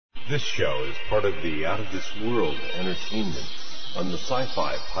This show is part of the Out of This World Entertainment on the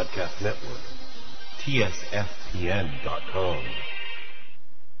Sci-Fi Podcast Network, tsfpn.com.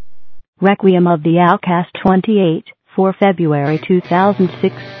 Requiem of the Outcast 28, for February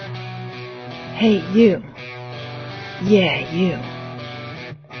 2006. Hey, you. Yeah, you.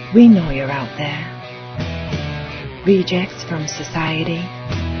 We know you're out there. Rejects from society.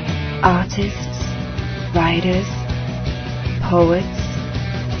 Artists, writers, poets,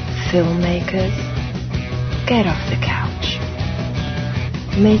 filmmakers. Get off the couch.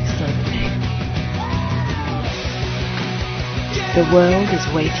 Make something. The world is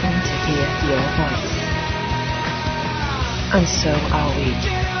waiting to hear your voice. And so are we.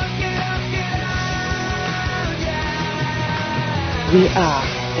 We are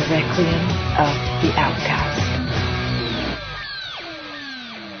the Requiem of the Outcast.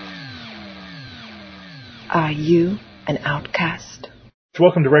 Are you an outcast?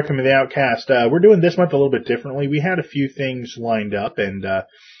 Welcome to Requiem of the Outcast. We're doing this month a little bit differently. We had a few things lined up, and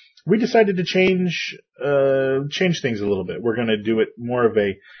we decided to change things a little bit. We're going to do it more of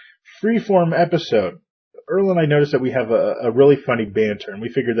a free-form episode. Earl and I noticed that we have a really funny banter, and we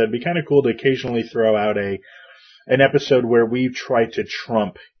figured that'd be kind of cool to occasionally throw out an episode where we try to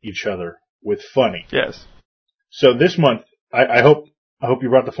trump each other with funny. Yes. So this month, I hope you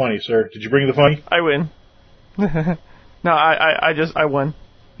brought the funny, sir. Did you bring the funny? I win. No, I won.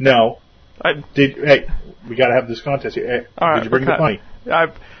 No. Hey, we gotta have this contest here. Hey, all right, did you bring the funny?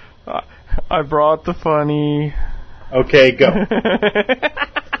 I brought the funny. Okay, go.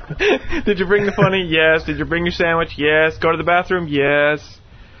 Did you bring the funny? Yes. Did you bring your sandwich? Yes. Go to the bathroom? Yes.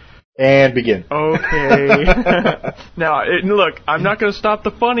 And begin. Okay. Now, look, I'm not going to stop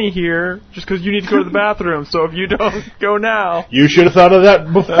the funny here just because you need to go to the bathroom. So if you don't go now... You should have thought of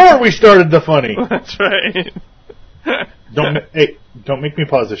that before we started the funny. That's right. Don't make me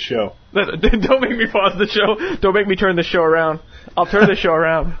pause the show. Don't make me pause the show. Don't make me turn the show around. I'll turn the show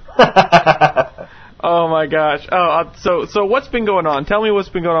around. Oh, my gosh. So what's been going on? Tell me what's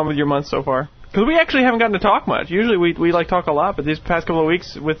been going on with your month so far. Because we actually haven't gotten to talk much. Usually we like talk a lot, but these past couple of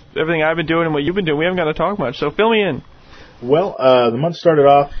weeks, with everything I've been doing and what you've been doing, we haven't gotten to talk much. So fill me in. Well, the month started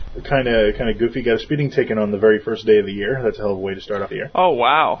off kind of goofy. Got a speeding ticket on the very first day of the year. That's a hell of a way to start off the year. Oh,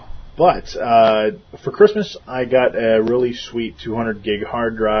 wow. But for Christmas, I got a really sweet 200 gig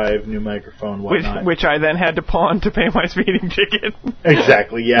hard drive, new microphone, whatnot. Which I then had to pawn to pay my speeding ticket.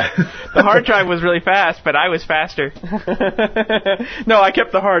 Exactly, yeah. The hard drive was really fast, but I was faster. No, I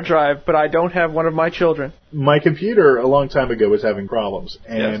kept the hard drive, but I don't have one of my children. My computer, a long time ago, was having problems,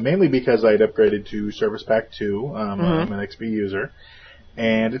 and mainly because I had upgraded to Service Pack 2. I'm an XP user,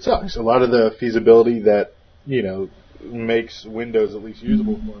 and it sucks. A lot of the feasibility that, makes Windows at least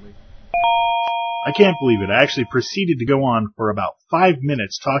usable for me. I can't believe it. I actually proceeded to go on for about 5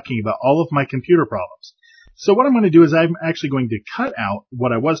 minutes talking about all of my computer problems. So what I'm going to do is I'm actually going to cut out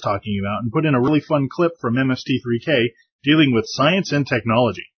what I was talking about and put in a really fun clip from MST3K dealing with science and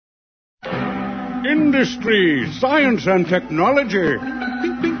technology. Industry, science and technology.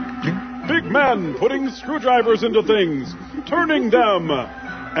 Big man putting screwdrivers into things, turning them,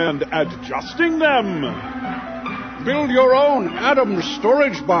 and adjusting them. Build your own atom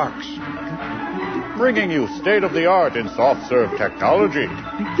storage box. Bringing you state-of-the-art in soft-serve technology.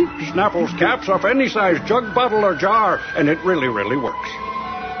 Snapples caps off any size jug, bottle, or jar, and it really, really works.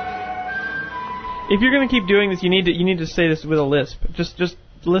 If you're going to keep doing this, you need to say this with a lisp. Just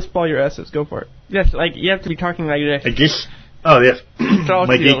lisp all your S's. Go for it. Yes, like you have to be talking like this. I guess. Oh, yes.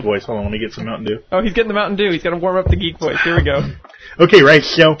 My geek voice. Hold on, let me get some Mountain Dew. Oh, he's getting the Mountain Dew. He's got to warm up the geek voice. Here we go. Okay, right,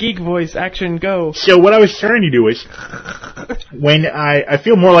 so... Geek voice, action, go. So what I was trying to do is, when I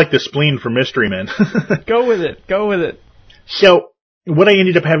feel more like the spleen from Mystery Men. Go with it. So, what I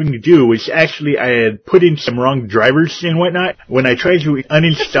ended up having to do was actually I had put in some wrong drivers and whatnot. When I tried to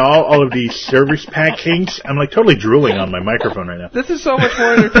uninstall all of these Service Pack things, I'm like totally drooling on my microphone right now. This is so much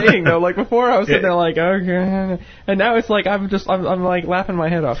more entertaining though. Like before I was sitting there like, okay, and now it's like I'm like laughing my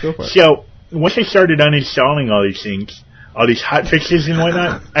head off. Go for it. So, once I started uninstalling all these things, all these hot fixes and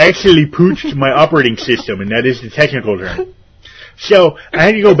whatnot, I actually pooched my operating system, and that is the technical term. So, I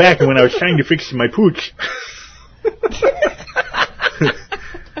had to go back, and when I was trying to fix my pooch,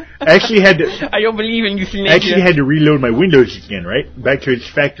 I actually had to... I don't believe in you, I actually had to reload my Windows again, right? Back to its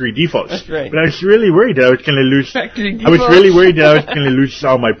factory defaults. That's right. But I was really worried that I was going to lose... Factory defaults? I was really worried that I was going to lose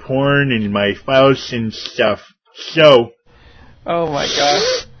all my porn and my files and stuff. So... Oh my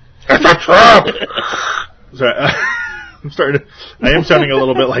gosh. It's a trap! Sorry, I am sounding a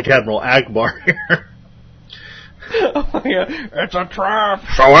little bit like Admiral Akbar here. Oh my god, it's a trap!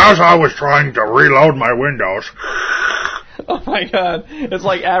 So as I was trying to reload my Windows, Oh my God! It's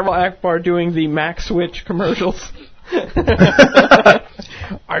like Admiral Akbar doing the Mac Switch commercials. I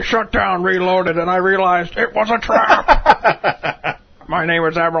shut down, reloaded, and I realized it was a trap. My name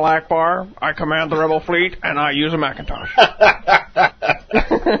is Admiral Akbar. I command the rebel fleet, and I use a Macintosh.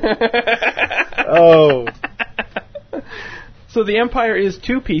 Oh. So the Empire is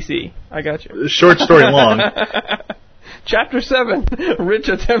 2 PC. I got you. Short story long. Chapter 7. Rich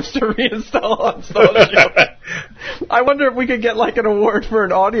attempts to reinstall show. I wonder if we could get like an award for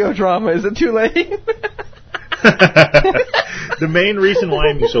an audio drama. Is it too late? The main reason why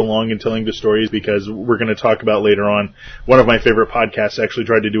I'm so long in telling the story is because we're going to talk about later on, one of my favorite podcasts actually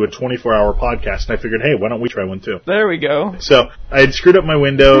tried to do a 24-hour podcast, and I figured, hey, why don't we try one too? There we go. So I had screwed up my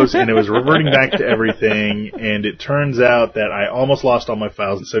Windows, and it was reverting back to everything, and it turns out that I almost lost all my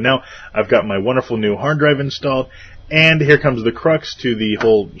files. So now I've got my wonderful new hard drive installed, and here comes the crux to the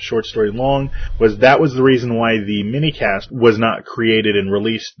whole short story long, was the reason why the minicast was not created and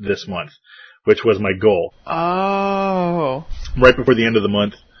released this month, which was my goal. Oh. Right before the end of the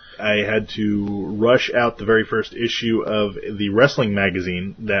month, I had to rush out the very first issue of the wrestling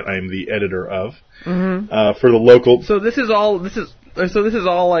magazine that I'm the editor of, for the local. So this is all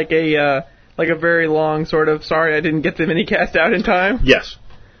like a very long sort of, sorry I didn't get the minicast out in time? Yes.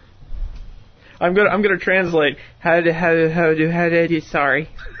 I'm gonna translate. How did you sorry?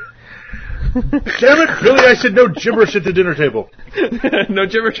 Damn it, Billy, I said no gibberish at the dinner table. No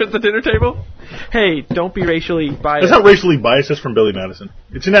gibberish at the dinner table? Hey, don't be racially biased. That's not racially biased, that's from Billy Madison.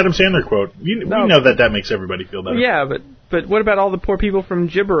 It's an Adam Sandler quote. We know that makes everybody feel better. Yeah, but what about all the poor people from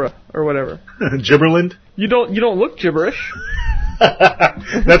Gibbera or whatever? Gibberland? You don't look gibberish.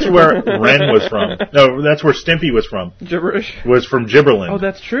 That's where Ren was from. No, that's where Stimpy was from. Gibberish? Was from Gibberland. Oh,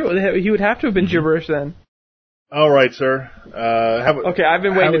 that's true. He would have to have been gibberish then. All right, sir. Okay, I've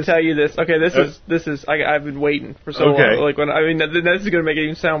been waiting to tell you this. Okay, this is. I've been waiting for so long. Like this is going to make it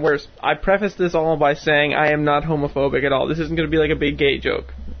even sound worse. I preface this all by saying I am not homophobic at all. This isn't going to be like a big gay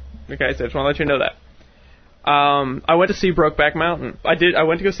joke. Okay, so I just want to let you know that. I went to see Brokeback Mountain. I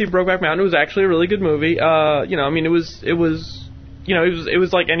went to go see Brokeback Mountain. It was actually a really good movie. It was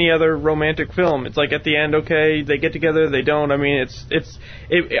like any other romantic film. It's like at the end, okay, they get together, they don't. I mean,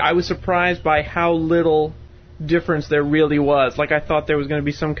 I was surprised by how little difference there really was. Like, I thought there was going to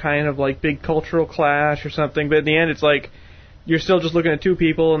be some kind of like big cultural clash or something, but in the end it's like you're still just looking at two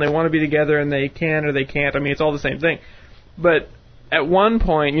people and they want to be together and they can or they can't. I mean, it's all the same thing. But at one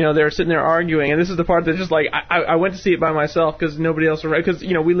point, they were sitting there arguing, and this is the part that just like I went to see it by myself because nobody else around, because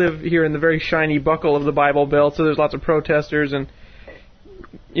we live here in the very shiny buckle of the Bible Belt, so there's lots of protesters, and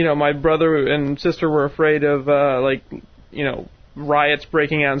my brother and sister were afraid of riots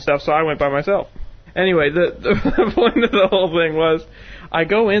breaking out and stuff, so I went by myself. Anyway, the point of the whole thing was, I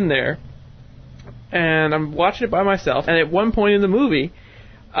go in there, and I'm watching it by myself, and at one point in the movie,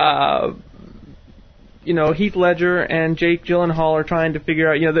 Heath Ledger and Jake Gyllenhaal are trying to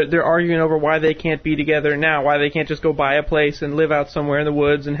figure out, they're arguing over why they can't be together now, why they can't just go buy a place and live out somewhere in the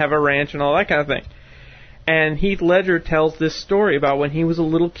woods and have a ranch and all that kind of thing. And Heath Ledger tells this story about when he was a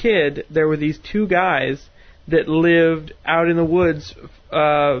little kid, there were these two guys that lived out in the woods,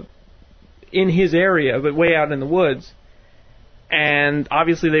 in his area, but way out in the woods. And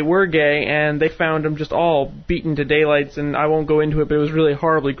obviously they were gay, and they found them just all beaten to daylights, and I won't go into it, but it was really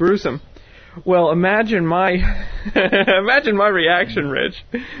horribly gruesome. Well, imagine my reaction, Rich.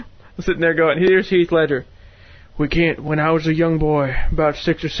 I'm sitting there going, here's Heath Ledger. When I was a young boy, about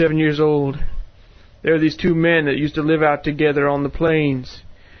 6 or 7 years old, there were these two men that used to live out together on the plains,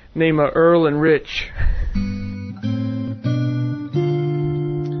 named Earl and Rich.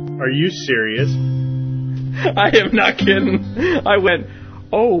 Are you serious? I am not kidding. I went,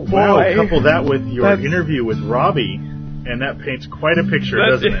 oh boy. Wow, couple that with your interview with Robbie, and that paints quite a picture,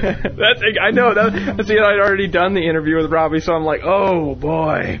 doesn't it? I know. See, I'd already done the interview with Robbie, so I'm like, oh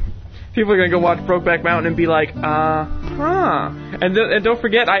boy. People are going to go watch Brokeback Mountain and be like, And don't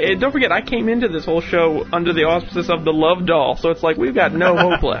forget, I came into this whole show under the auspices of the Love Doll, so it's like we've got no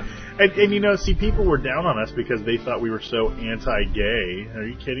hope left. And people were down on us because they thought we were so anti-gay. Are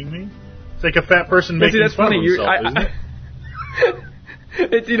you kidding me? It's like a fat person making fun of himself, isn't it?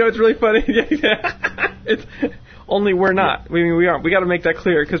 It's really funny. It's only we're not. I mean, we aren't. We got to make that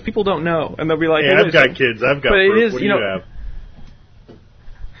clear because people don't know, and they'll be like, "Hey, I've got kids. I've got." But it is, what do you have?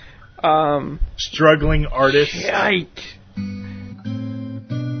 Struggling artists. Shite.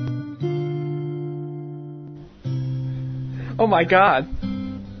 Oh my God.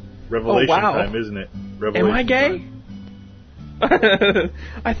 Revelation time, isn't it? Revelation Am I gay?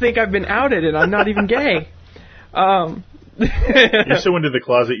 I think I've been outed and I'm not even gay. You're so into the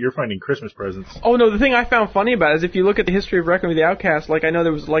closet, you're finding Christmas presents. Oh no, the thing I found funny about it is if you look at the history of Requiem of the Outcast, like I know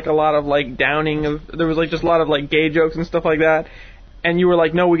there was like a lot of like downing of, there was like just a lot of like gay jokes and stuff like that, and you were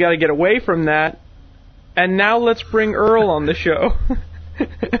like, no, we got to get away from that, and now let's bring Earl on the show.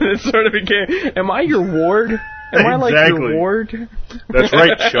 And it sort of became, am I your ward? Am I like your ward? That's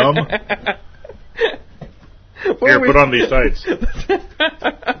right, chum. Here, put on these tights.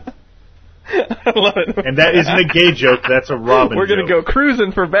 I love it. And that isn't a gay joke, that's a Robin We're going to go joke.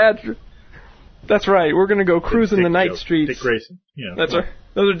 cruising for bad... That's right, we're going to go cruising the night joke. streets. Dick Grayson. Yeah. That's right.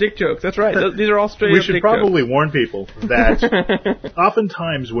 Those are dick jokes, that's right. These are all straight We up should dick probably jokes. warn people that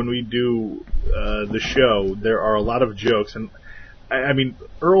oftentimes when we do the show, there are a lot of jokes, and I mean,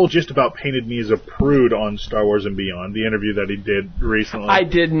 Earl just about painted me as a prude on Star Wars and Beyond, the interview that he did recently. I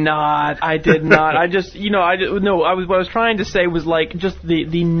did not. I just, what I was trying to say was like just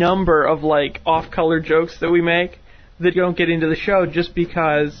the number of like off-color jokes that we make that don't get into the show just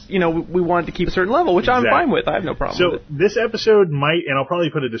because, we wanted to keep a certain level, which Exactly. I'm fine with. I have no problem with it. So this episode might, and I'll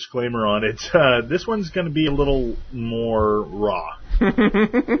probably put a disclaimer on it, this one's going to be a little more raw.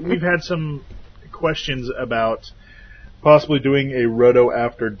 We've had some questions about possibly doing a RotO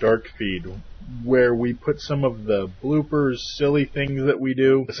After Dark feed where we put some of the bloopers, silly things that we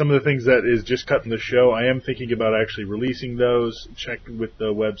do, some of the things that is just cut from the show. I am thinking about actually releasing those. Check with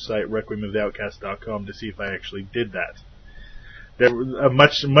the website requiemoftheoutcast.com to see if I actually did that. There,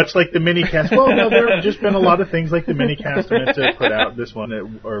 much like the mini-cast. Well, no, there have just been a lot of things like the mini-cast I meant to put out this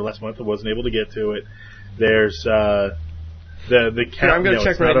one or last month. I wasn't able to get to it. There's the count. I'm going to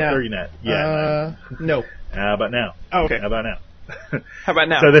check right now. Yet. Yeah. No. How about now? Oh, okay. How about now? How about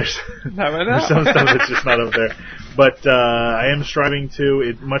now? So there's some stuff stuff that's just not up there. But I am striving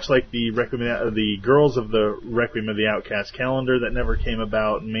to, much like the Girls of the Requiem of the Outcast calendar that never came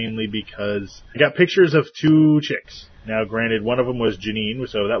about, mainly because I got pictures of 2 chicks. Now, granted, one of them was Janine,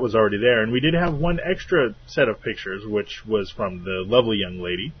 so that was already there. And we did have one extra set of pictures, which was from the lovely young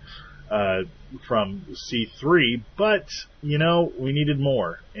lady from C3, but, we needed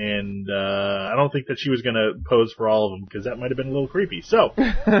more. And I don't think that she was going to pose for all of them, because that might have been a little creepy. So.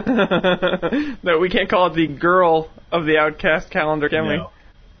 No, we can't call it the Girl of the Outcast calendar, can we?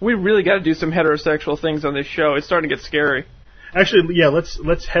 We really got to do some heterosexual things on this show. It's starting to get scary. Actually, yeah,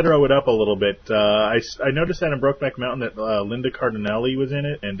 let's hetero it up a little bit. I noticed that in Brokeback Mountain that Linda Cardinelli was in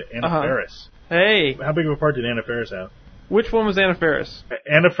it, and Anna Faris. Hey. How big of a part did Anna Faris have? Which one was Anna Faris?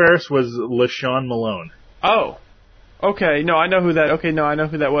 Anna Faris was LaShawn Malone. Oh. Okay, no, I know who that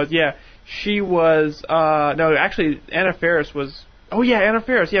was. Yeah. She was, no, actually, Anna Faris was, oh yeah, Anna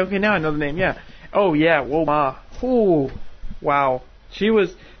Faris. Yeah, okay, now I know the name, yeah. Oh yeah, whoa, ma. Ooh. Wow. She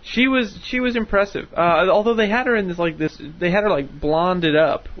was impressive. Although they had her in they had her like blonded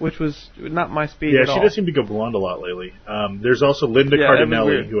up, which was not my speed at all. Yeah, she does seem to go blonde a lot lately. There's also Linda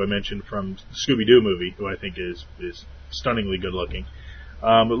Cardinelli, who I mentioned from Scooby-Doo movie, who I think is stunningly good looking.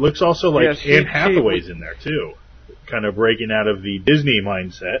 It looks also like Anne Hathaway's in there too, kind of breaking out of the Disney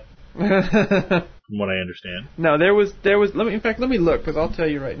mindset, from what I understand. No, there was. Let me look, because I'll tell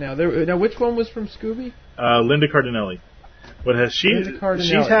you right now. Now, which one was from Scooby? Linda Cardinelli. What has she?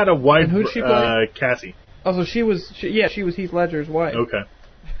 She's had a wife. And who'd she play? Cassie. Oh, so she was Heath Ledger's wife. Okay.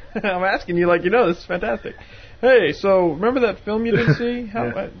 I'm asking you, this is fantastic. Hey, so remember that film you didn't see?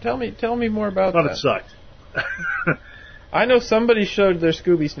 Tell me more about that. I thought it sucked. I know somebody showed their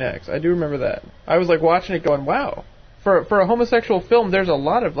Scooby snacks. I do remember that. I was watching it, going, "Wow." For a homosexual film, there's a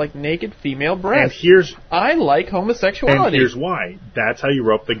lot of naked female breasts. I like homosexuality. And here's why. That's how you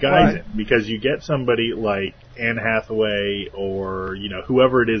rope the guys in, because you get somebody like Anne Hathaway or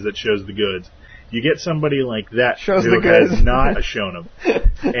whoever it is that shows the goods. You get somebody like that who has not shown them,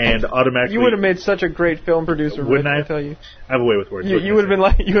 and automatically you would have made such a great film producer. Wouldn't I? Tell you. I have a way with words. You would have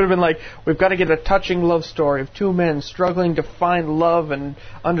been like, we've got to get a touching love story of 2 men struggling to find love and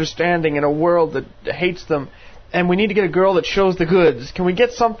understanding in a world that hates them. And we need to get a girl that shows the goods. Can we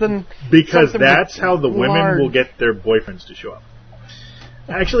get something? Because that's how the women will get their boyfriends to show up.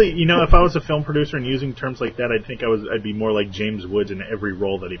 Actually, if I was a film producer and using terms like that, I'd think I'd be more like James Woods in every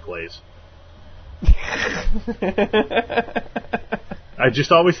role that he plays. I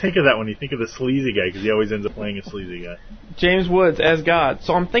just always think of that when you think of the sleazy guy, because he always ends up playing a sleazy guy. James Woods as God.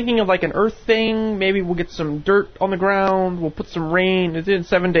 So I'm thinking of an Earth thing. Maybe we'll get some dirt on the ground. We'll put some rain. And then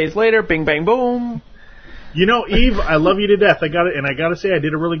 7 days later, bing, bang, boom. Eve, I love you to death. I gotta say, I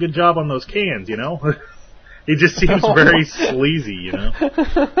did a really good job on those cans. It just seems very sleazy.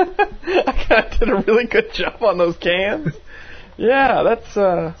 I did a really good job on those cans. Yeah, that's.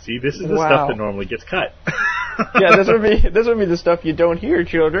 See, this is the stuff that normally gets cut. Yeah, this would be the stuff you don't hear,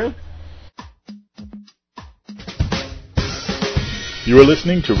 children. You are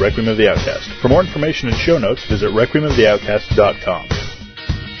listening to Requiem of the Outcast. For more information and show notes, visit requiemoftheoutcast.com.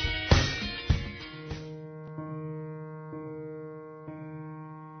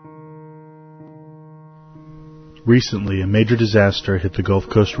 Recently, a major disaster hit the Gulf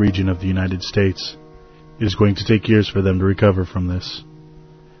Coast region of the United States. It is going to take years for them to recover from this.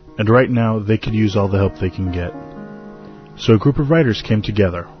 And right now, they could use all the help they can get. So a group of writers came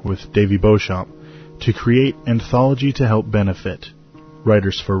together, with Davy Beauchamp, to create an anthology to help benefit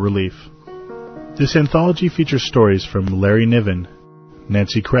Writers for Relief. This anthology features stories from Larry Niven,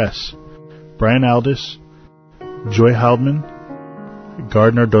 Nancy Kress, Brian Aldiss, Joy Haldeman,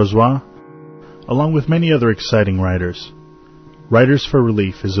 Gardner Dozois, along with many other exciting writers. Writers for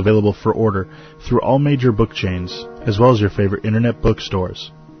Relief is available for order through all major book chains, as well as your favorite internet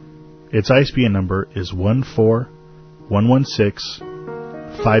bookstores. Its ISBN number is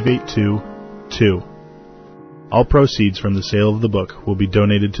 141165822. All proceeds from the sale of the book will be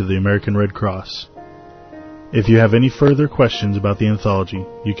donated to the American Red Cross. If you have any further questions about the anthology,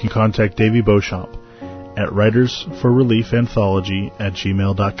 you can contact Davy Beauchamp at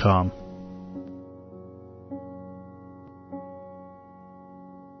writersforreliefanthology@gmail.com.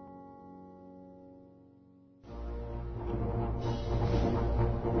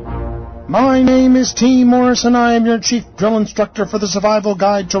 My name is T. Morris, and I am your chief drill instructor for the Survival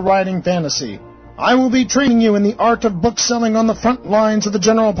Guide to Writing Fantasy. I will be training you in the art of book selling on the front lines of the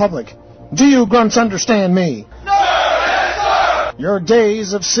general public. Do you grunts understand me? Yes, sir! Your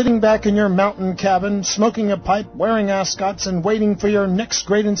days of sitting back in your mountain cabin, smoking a pipe, wearing ascots, and waiting for your next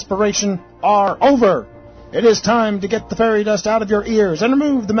great inspiration are over. It is time to get the fairy dust out of your ears and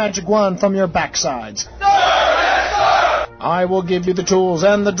remove the magic wand from your backsides. I will give you the tools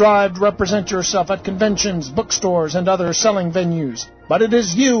and the drive to represent yourself at conventions, bookstores, and other selling venues. But it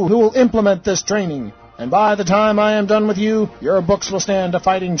is you who will implement this training. And by the time I am done with you, your books will stand a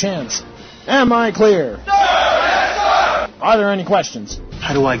fighting chance. Am I clear? Yes, sir! Are there any questions?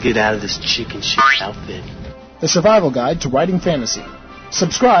 How do I get out of this chicken shit outfit? The Survival Guide to Writing Fantasy.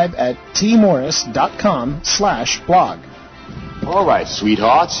 Subscribe at tmorris.com/blog. All right,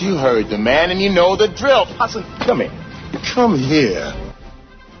 sweethearts, you heard the man and you know the drill. Possum, come here. Come here.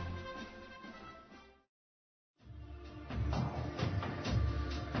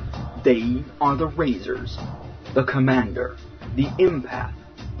 They are the Razors, the Commander, the Empath,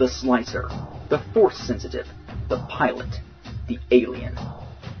 the Slicer, the Force Sensitive, the Pilot, the Alien.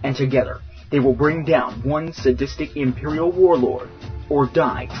 And together, they will bring down one sadistic Imperial warlord, or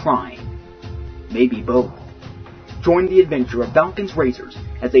die trying. Maybe both. Join the adventure of Falcon's Razors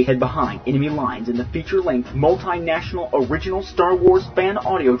as they head behind enemy lines in the feature-length, multinational original Star Wars fan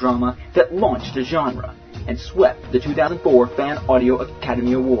audio drama that launched a genre and swept the 2004 Fan Audio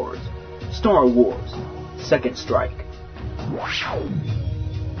Academy Awards. Star Wars: Second Strike.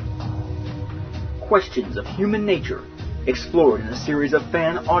 Questions of human nature explored in a series of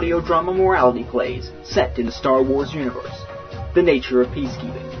fan audio drama morality plays set in the Star Wars universe. The nature of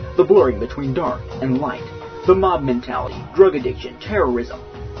peacekeeping, the blurring between dark and light, the mob mentality, drug addiction, terrorism,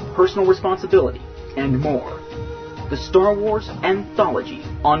 personal responsibility, and more. The Star Wars Anthology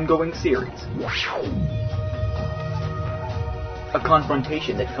ongoing series. A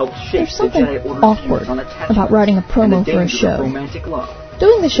confrontation that helps shape There's the something Jedi Order awkward about writing a promo for a show. Romantic love.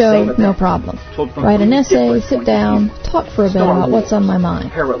 Doing the show, no problem. Write an essay, sit down, talk for a bit about what's on my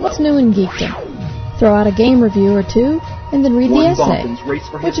mind. What's new in geekdom. Throw out a game review or two, and then read the essay,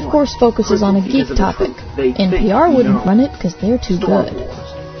 which of course focuses on a geek topic. NPR wouldn't run it because they're too good.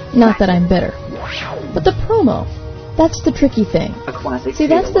 Not that I'm bitter. But the promo, that's the tricky thing. See,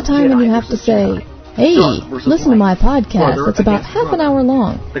 that's the time when you have to say, hey, listen to my podcast that's about half an hour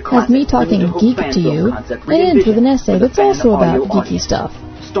long, has me talking geek to you, and ends with an essay that's also about geeky stuff.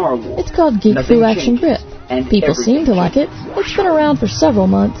 It's called Geek Through Action Grip. People seem to like it. It's been around for several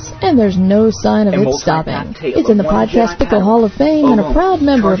months, and there's no sign of it stopping. It's in the Podcast Pickle Hall of Fame and a proud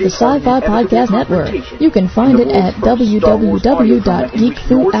member of the Sci-Fi Podcast Network. You can find it at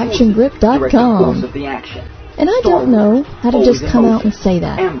www.geekthroughactiongrip.com. And I don't know how to just come out and say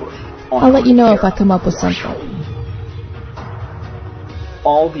that. I'll let you know if I come up with something.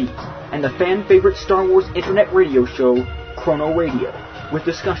 All these, and the fan-favorite Star Wars internet radio show, Chrono Radio, with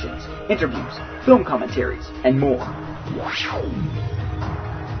discussions, interviews, film commentaries, and more.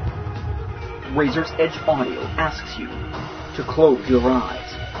 Razor's Edge Audio asks you to close your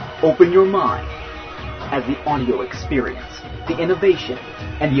eyes, open your mind, as the audio experience, the innovation,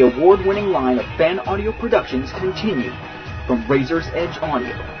 and the award-winning line of fan audio productions continue from Razor's Edge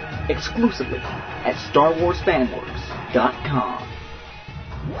Audio, exclusively at StarWarsFanWorks.com.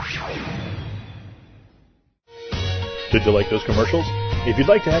 Did you like those commercials? If you'd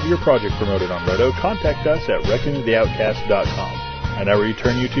like to have your project promoted on RotO, contact us at reckoningtheoutcast.com, and I will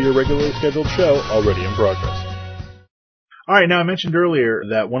return you to your regularly scheduled show already in progress. All right, now I mentioned earlier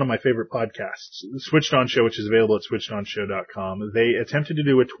that one of my favorite podcasts, the Switched On Show, which is available at switchedonshow.com, they attempted to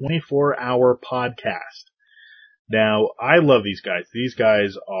do a 24-hour podcast. Now, I love these guys. These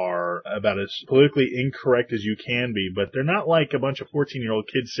guys are about as politically incorrect as you can be, but they're not like a bunch of 14-year-old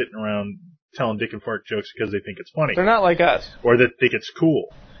kids sitting around telling dick and fart jokes because they think it's funny. They're not like us. Or that think it's cool.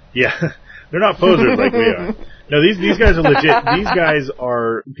 Yeah, they're not posers like we are. No, these guys are legit. These guys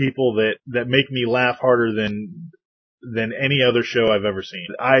are people that make me laugh harder than any other show I've ever seen.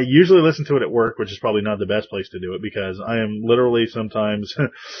 I usually listen to it at work, which is probably not the best place to do it because I am literally sometimes,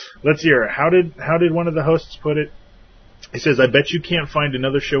 let's hear, how did one of the hosts put it? He says, I bet you can't find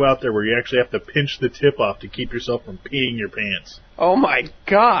another show out there where you actually have to pinch the tip off to keep yourself from peeing your pants. Oh my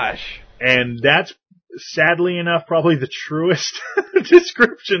gosh. And that's, sadly enough, probably the truest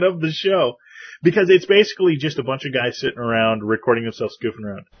description of the show. Because it's basically just a bunch of guys sitting around recording themselves goofing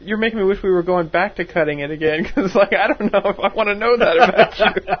around. You're making me wish we were going back to cutting it again, because, like, I don't know if I want to know that about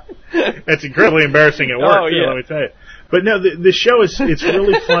you. It's incredibly embarrassing at work, let me tell you. But no, the show it's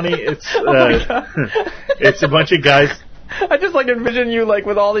really funny. It's it's a bunch of guys. I just like envision you like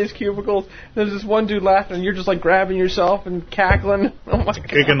with all these cubicles. There's this one dude laughing, and you're just like grabbing yourself and cackling. Oh my god!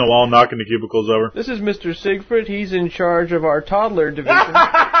 Kicking the wall, knocking the cubicles over. This is Mr. Siegfried. He's in charge of our toddler division.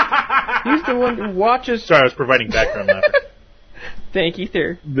 He's the one who watches. Sorry, I was providing background laughter. Thank you,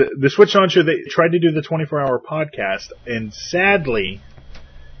 sir. The Switch On Show, they tried to do the 24-hour podcast, and sadly,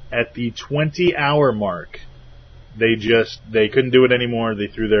 at the 20-hour mark, they couldn't do it anymore. They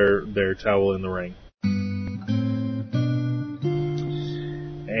threw their towel in the ring.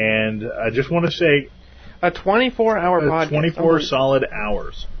 And I just want to say, a 24-hour podcast, 24 solid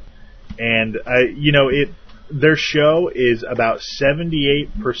hours, and their show is about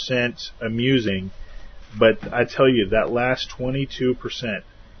 78% amusing, but I tell you that last 22%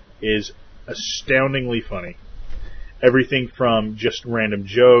 is astoundingly funny. Everything from just random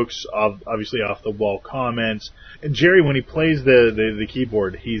jokes, obviously off-the-wall comments. And Jerry, when he plays the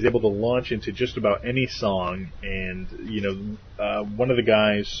keyboard, he's able to launch into just about any song. And, one of the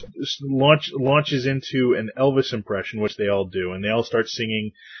guys launches into an Elvis impression, which they all do. And they all start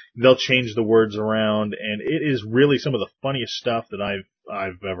singing. They'll change the words around. And it is really some of the funniest stuff that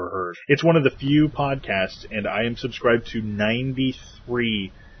I've ever heard. It's one of the few podcasts, and I am subscribed to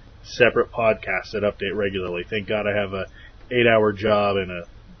 93 separate podcasts that update regularly. Thank God I have a 8-hour job and a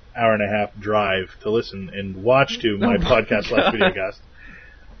hour and a half drive to listen and watch to my podcast / videocast.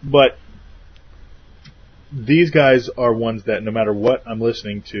 But these guys are ones that no matter what I'm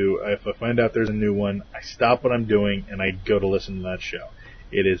listening to, if I find out there's a new one, I stop what I'm doing and I go to listen to that show.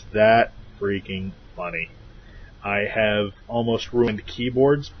 It is that freaking funny. I have almost ruined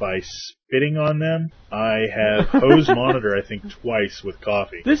keyboards by spitting on them. I have hosed monitor, I think, twice with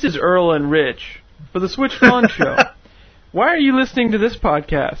coffee. This is Earl and Rich for the Switched On Show. Why are you listening to this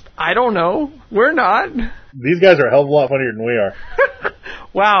podcast? I don't know. We're not. These guys are a hell of a lot funnier than we are.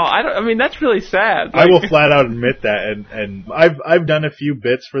 Wow, I mean that's really sad. I will flat out admit that, and I've done a few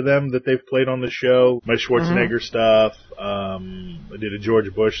bits for them that they've played on the show. My Schwarzenegger stuff. I did a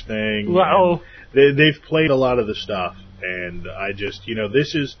George Bush thing. Wow. They've played a lot of the stuff, and I just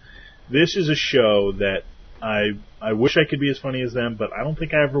this is a show that I wish I could be as funny as them, but I don't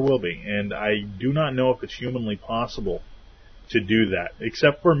think I ever will be, and I do not know if it's humanly possible to do that,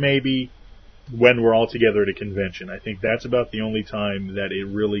 except for maybe when we're all together at a convention. I think that's about the only time that it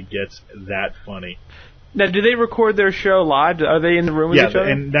really gets that funny. Now, do they record their show live? Are they in the room with each other?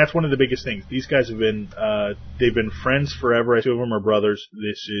 Yeah, and that's one of the biggest things. These guys have been, they've been friends forever. Two of them are brothers.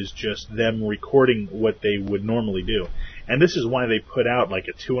 This is just them recording what they would normally do. And this is why they put out like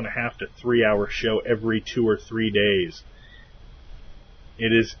a 2.5 to 3 hour show every 2 or 3 days.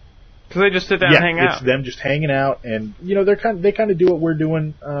 It is... Because they just sit down and hang out. It's them just hanging out, and they kind of do what we're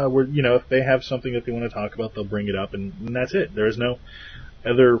doing. If they have something that they want to talk about, they'll bring it up, and that's it. There is no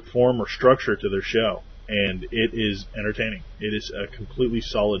other form or structure to their show, and it is entertaining. It is a completely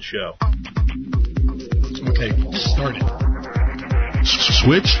solid show. Okay, just start it.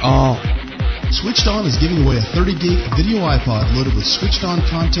 Switch on. Switched On is giving away a 30-gig video iPod loaded with Switched On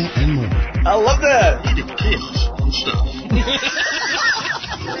content and more. I love that. You get kids and stuff.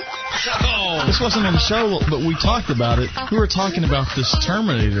 This wasn't in the show, but we talked about it. We were talking about this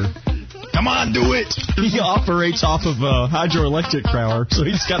Terminator. Come on, do it! He operates off of a hydroelectric power, so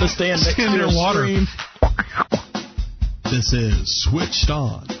he's got to stand next to the water. This is Switched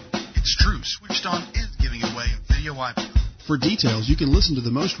On. It's true, Switched On is giving away a video iPod. For details, you can listen to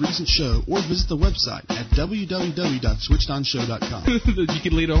the most recent show or visit the website at www.switchedonshow.com. You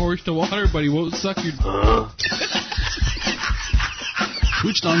can lead a horse to water, but he won't suck your...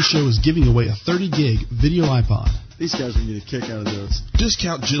 Switched On Show is giving away a 30-gig video iPod. These guys will get a kick out of those.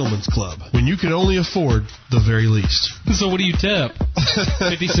 Discount Gentlemen's Club, when you can only afford the very least. So what do you tip?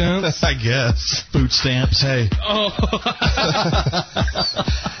 50 cents? I guess. Food stamps. Hey. Oh.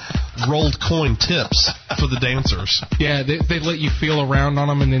 Rolled coin tips for the dancers. Yeah, they let you feel around on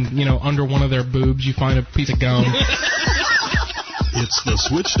them, and then, under one of their boobs you find a piece of gum. It's the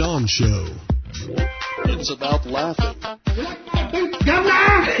Switched On Show. It's about laughing.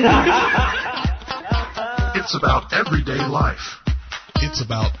 It's about everyday life. It's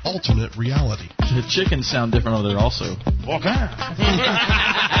about alternate reality. The chickens sound different over there also.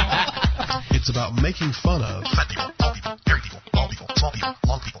 It's about making fun of fat people, tall people, hairy people, bald people, small people,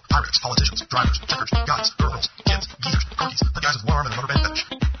 long people, pirates, politicians, drivers, checkers, guys, girls, kids, geezers, cookies, the guys with one arm and a rubber band fetish.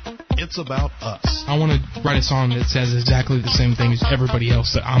 It's about us. I want to write a song that says exactly the same thing as everybody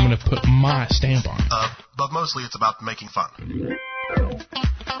else that I'm going to put my stamp on. But mostly it's about making fun.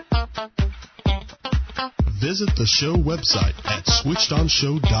 Visit the show website at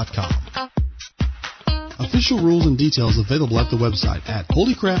switchedonshow.com. Official rules and details available at the website at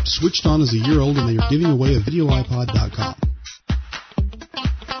Holy Crap, Switched On is a year old and they are giving away a video iPod.com.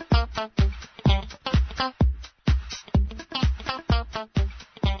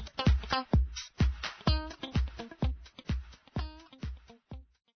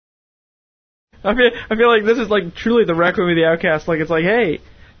 I feel like this is like truly the Requiem of the Outcast. Like, it's like, hey,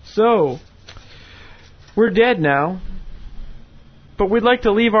 so we're dead now, but we'd like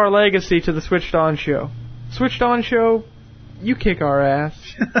to leave our legacy to the Switched On Show. Switched On Show, you kick our ass.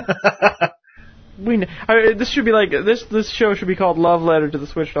 This should be like this show should be called Love Letter to the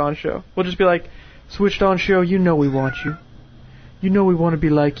Switched On Show. We'll just be like, Switched On Show, you know we want you. You know we want to be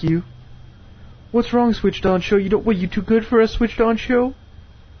like you. What's wrong, Switched On Show? You too good for us, Switched On Show?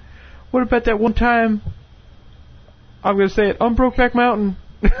 What about that one time, I'm going to say it, on Brokeback Mountain?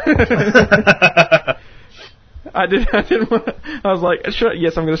 I was like,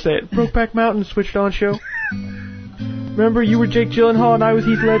 yes, I'm going to say it. Brokeback Mountain, Switched On Show. Remember, you were Jake Gyllenhaal and I was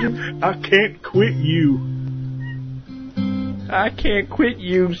Heath Ledger? I can't quit you. I can't quit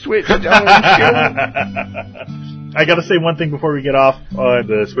you, Switched On Show. I got to say one thing before we get off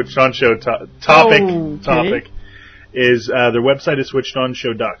the Switched On Show topic. Is their website is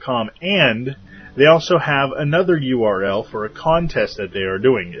switchedonshow.com, and they also have another URL for a contest that they are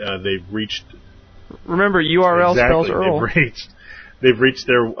doing. They've reached... Remember, URL spells Earl. They've reached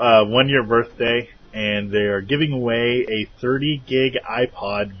their 1-year birthday, and they are giving away a 30-gig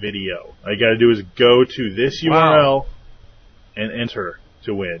iPod video. All you got to do is go to this URL and enter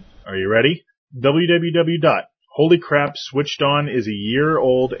to win. Are you ready? Holy Crap, Switched On is a year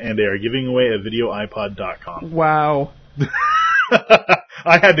old, and they are giving away a videoipod.com. Wow.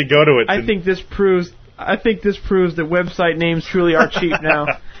 I had to go to it. I think this proves that website names truly are cheap now.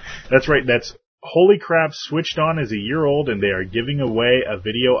 That's right. That's Holy Crap, Switched On is a year old, and they are giving away a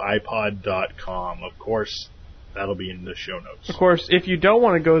videoipod.com. Of course, that'll be in the show notes. Of course, if you don't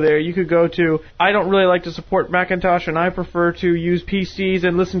want to go there, you could go to, I don't really like to support Macintosh, and I prefer to use PCs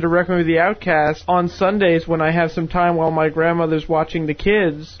and listen to Requiem of the Outcast on Sundays when I have some time while my grandmother's watching the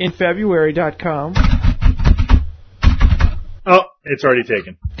kids in February.com. Oh, it's already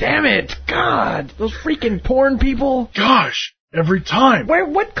taken. Damn it! God! Those freaking porn people! Gosh! Every time.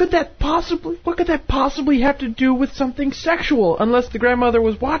 What could that possibly have to do with something sexual? Unless the grandmother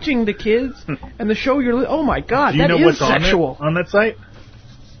was watching the kids and the show oh my God, that is sexual. On that site?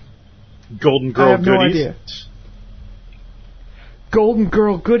 Golden Girl Goodies. I have no idea.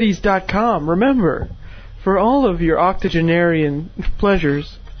 GoldenGirlGoodies.com. Remember, for all of your octogenarian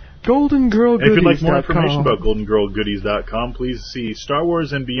pleasures, GoldenGirlGoodies.com. If you'd like more information about GoldenGirlGoodies.com, please see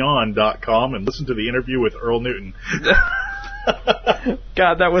StarWarsAndBeyond.com and listen to the interview with Earl Newton.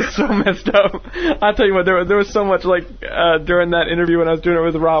 God, that was so messed up. I'll tell you what, there was so much like during that interview when I was doing it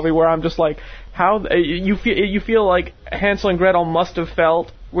with Robbie, where I'm just like, how you feel like Hansel and Gretel must have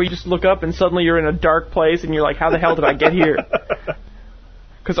felt, where you just look up and suddenly you're in a dark place and you're like, how the hell did I get here?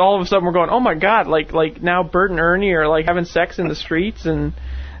 Because all of a sudden we're going, oh my God, like now Bert and Ernie are like having sex in the streets, and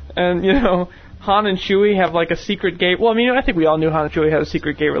you know, Han and Chewie have like a secret gay. Well, I mean, I think we all knew Han and Chewie had a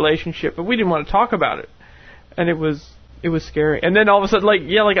secret gay relationship, but we didn't want to talk about it, and it was scary. And then all of a sudden, what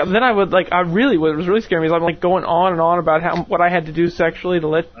was really scary me is I'm like going on and on about what I had to do sexually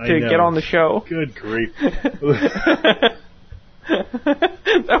to get on the show. Good grief.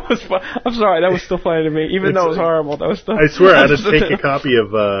 That was fun. I'm sorry, that was still funny to me, even though it was horrible. That was still. I swear, I'd have take a copy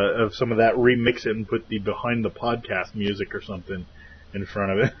of some of that, remix it, and put the behind the podcast music or something in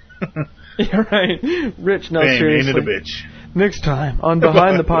front of it. You're right, Rich. No, Bang, seriously. Ain't it a bitch? Next time on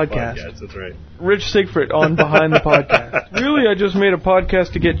Behind the Podcast. That's right. Rich Siegfried on Behind the Podcast. Really, I just made a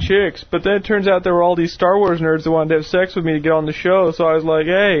podcast to get chicks, but then it turns out there were all these Star Wars nerds that wanted to have sex with me to get on the show, so I was like,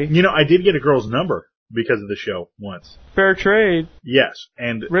 hey. You know, I did get a girl's number because of the show once. Fair trade. Yes,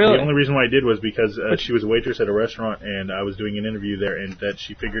 and really? The only reason why I did was because she was a waitress at a restaurant, and I was doing an interview there, and that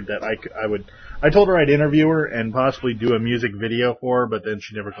she figured that I would. I told her I'd interview her and possibly do a music video for her, but then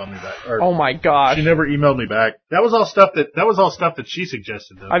she never called me back. Oh my gosh! She never emailed me back. That was all stuff that she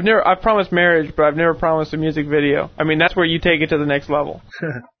suggested, though. I've promised marriage, but I've never promised a music video. I mean, that's where you take it to the next level.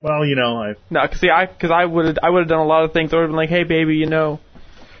 Well, you know, I would have done a lot of things. I would have been like, hey, baby, you know.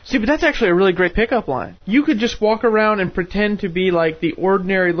 See, but that's actually a really great pickup line. You could just walk around and pretend to be like the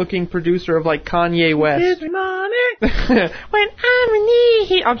ordinary-looking producer of like Kanye West. It's money. When I'm in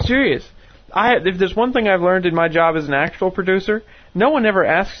need. I'm serious. If there's one thing I've learned in my job as an actual producer, no one ever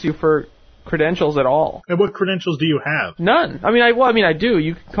asks you for credentials at all. And what credentials do you have? None. I mean, I do.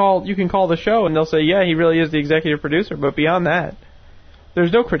 You can call the show and they'll say, yeah, he really is the executive producer. But beyond that,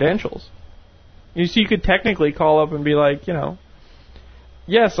 there's no credentials. You see, you could technically call up and be like, you know.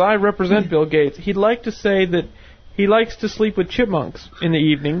 Yes, I represent Bill Gates. He'd like to say that he likes to sleep with chipmunks in the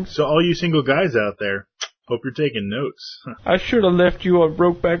evenings. So all you single guys out there, hope you're taking notes. I should have left you on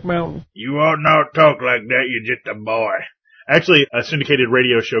Brokeback Mountain. You ought not talk like that, you're just a boy. Actually, a syndicated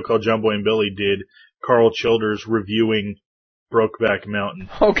radio show called John Boy and Billy did Carl Childers reviewing Brokeback Mountain.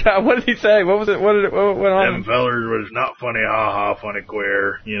 Oh God, what did he say? What was it? What went on? Them fellers was not funny, ha ha, funny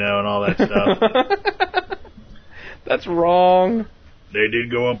queer, you know, and all that stuff. That's wrong. They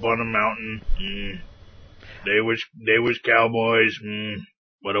did go up on a mountain. They was cowboys.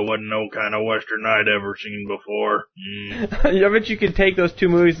 But it wasn't no kind of western I'd ever seen before. I bet you could take those two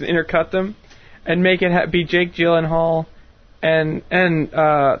movies and intercut them, and make it be Jake Gyllenhaal and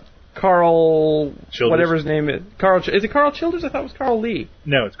Carl Childers. Whatever his name is. Is it Carl Childers? I thought it was Carl Lee.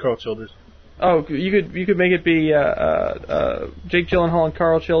 No, it's Carl Childers. Oh, you could make it be Jake Gyllenhaal and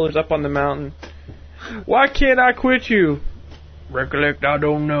Carl Childers up on the mountain. Why can't I quit you? Recollect, I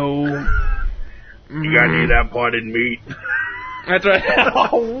don't know. You got any of that potted meat? That's right.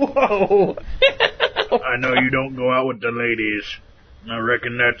 Oh, whoa. I know you don't go out with the ladies. I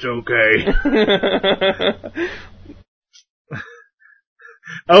reckon that's okay.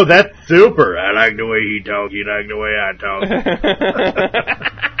 Oh, that's super. I like the way he talks. You like the way I talk.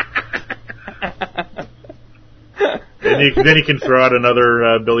 Then he can throw out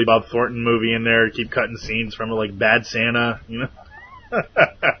another Billy Bob Thornton movie in there, keep cutting scenes from it, like Bad Santa, you know.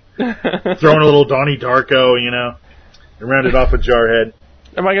 Throwing a little Donnie Darko, you know. And round it off with Jarhead.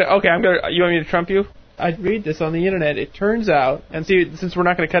 You want me to trump you? I read this on the internet. It turns out, and see, since we're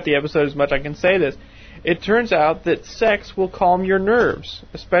not going to cut the episode as much, I can say this. It turns out that sex will calm your nerves,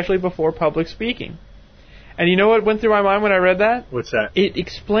 especially before public speaking. And you know what went through my mind when I read that? What's that? It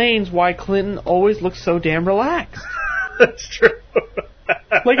explains why Clinton always looks so damn relaxed. That's true.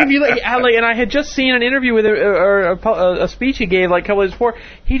 Like if you and I had just seen an interview with him, or a speech he gave like a couple days before.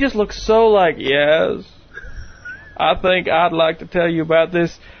 He just looks so like, yes, I think I'd like to tell you about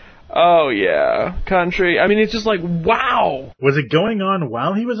this. Oh yeah, country. I mean, it's just like, wow. Was it going on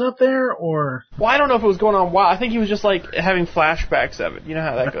while he was up there, or? Well, I don't know if it was going on while. I think he was just like having flashbacks of it. You know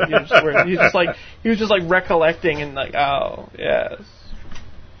how that goes. He was just like recollecting and like, oh yes.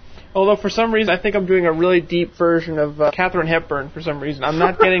 Although for some reason I think I'm doing a really deep version of Katharine Hepburn for some reason. I'm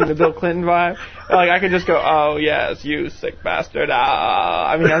not getting the Bill Clinton vibe. Like I could just go, oh yes, you sick bastard. Ah.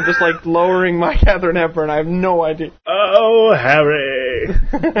 I mean, I'm just like lowering my Katharine Hepburn. I have no idea. Oh Harry.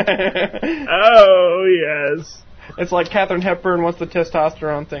 Oh yes. It's like Katharine Hepburn wants the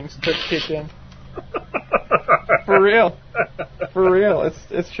testosterone things to kick in. For real. For real.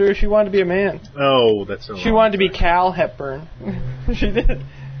 It's true. She wanted to be a man. Oh, that's so. She wanted to be Cal Hepburn. She did.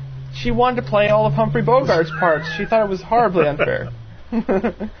 She wanted to play all of Humphrey Bogart's parts. She thought it was horribly unfair.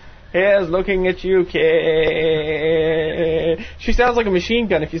 Here's looking at you, kid. She sounds like a machine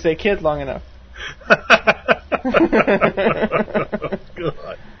gun if you say kid long enough.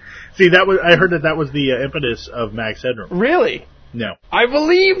 God. See, I heard that was the impetus of Max Headroom. Really? No. I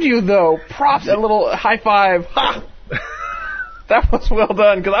believed you, though. Props. That little high five. Ha! That was well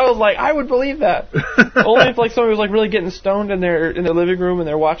done, because I was like, I would believe that. Only if like somebody was like really getting stoned in their living room and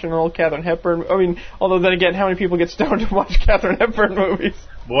they're watching an old Katharine Hepburn. I mean, although then again, how many people get stoned to watch Katharine Hepburn movies?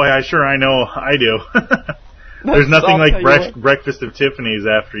 Boy, I know I do. There's nothing like breakfast at Tiffany's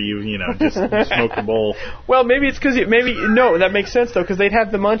after you just smoked a bowl. Well, maybe it's because no, that makes sense though, because they'd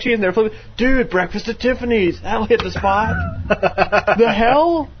have the munchies and they're flipping. Dude, breakfast at Tiffany's, that'll hit the spot. The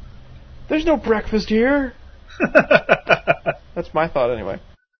hell? There's no breakfast here. That's my thought anyway.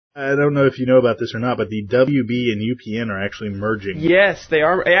 I don't know if you know about this or not, but the WB and UPN are actually merging. Yes, they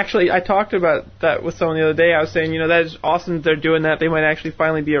are. Actually, I talked about that with someone the other day. I was saying, that is awesome that they're doing that. They might actually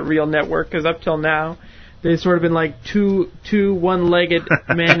finally be a real network, because up till now, they've sort of been like two one-legged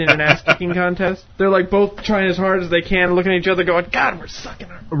men in an ass-kicking contest. They're like both trying as hard as they can, looking at each other going, God, we're sucking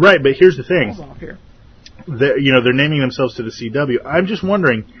our Right, but here's the thing. balls off here. They're naming themselves to the CW. I'm just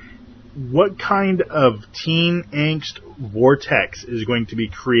wondering, what kind of teen angst vortex is going to be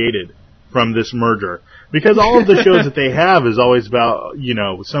created from this merger? Because all of the shows that they have is always about,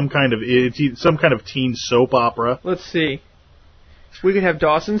 some kind of teen soap opera. Let's see. We could have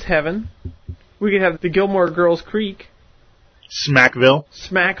Dawson's Heaven. We could have the Gilmore Girls Creek. Smackville.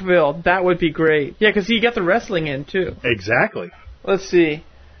 That would be great. Yeah, because you get the wrestling in, too. Exactly. Let's see.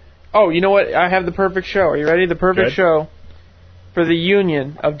 Oh, you know what? I have the perfect show. Are you ready? The perfect show for the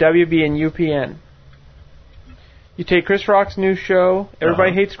union of WB and UPN. You take Chris Rock's new show,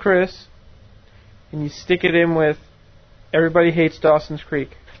 Everybody Hates Chris, and you stick it in with Everybody Hates Dawson's Creek.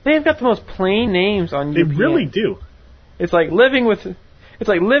 They've got the most plain names on UPN. They really do. It's like living with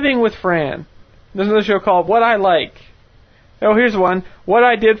Fran. There's another show called What I Like. Oh, here's one. What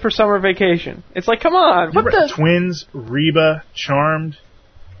I Did for Summer Vacation. It's like, come on. What the? Twins, Reba, Charmed.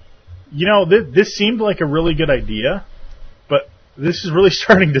 This seemed like a really good idea, but this is really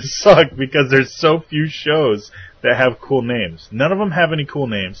starting to suck because there's so few shows that have cool names. None of them have any cool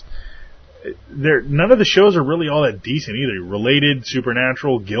names. None of the shows are really all that decent either. Related,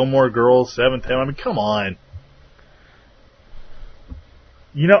 Supernatural, Gilmore Girls, Seventh Heaven. I mean, come on.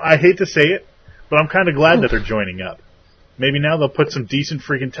 I hate to say it, but I'm kind of glad that they're joining up. Maybe now they'll put some decent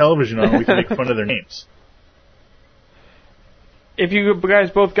freaking television on and we can make fun of their names. If you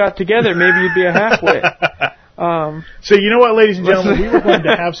guys both got together, maybe you'd be a halfwit. So you know what, ladies and gentlemen? We were going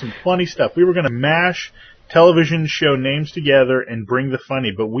to have some funny stuff. We were going to mash television show names together and bring the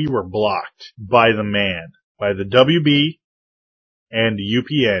funny, but we were blocked by the WB and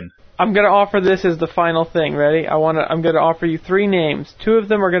UPN. I'm going to offer this as the final thing. Ready? I'm going to offer you 3 names. 2 of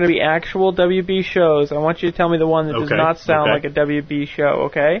them are going to be actual WB shows. I want you to tell me the one that does not sound like a WB show,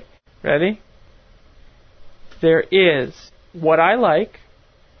 okay? Ready? There is What I Like,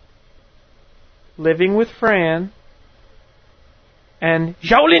 Living with Fran, and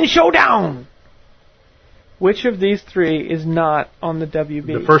Shaolin Showdown! Which of these 3 is not on the WB?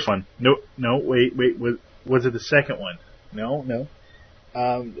 The first one. No, wait. Was it the second one? No.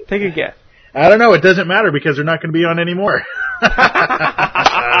 Take a guess. I don't know. It doesn't matter because they're not going to be on anymore.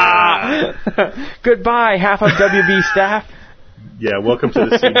 Goodbye, half of WB staff. Yeah, welcome to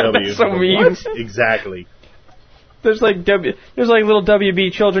the CW. That's so mean. What? Exactly. There's like little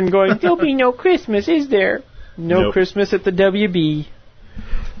WB children going, there'll be no Christmas, is there? No Christmas at the WB.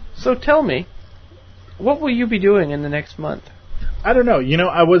 So tell me, what will you be doing in the next month? I don't know.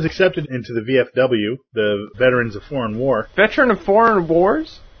 I was accepted into the VFW, the Veterans of Foreign War. Veteran of Foreign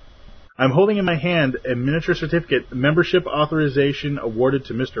Wars? I'm holding in my hand a miniature certificate, membership authorization awarded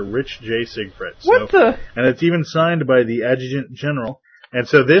to Mr. Rich J. Siegfried. And it's even signed by the Adjutant General. And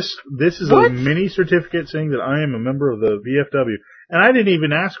so this is a mini certificate saying that I am a member of the VFW. And I didn't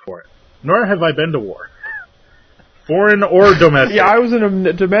even ask for it. Nor have I been to war. Foreign or domestic. Yeah, I was in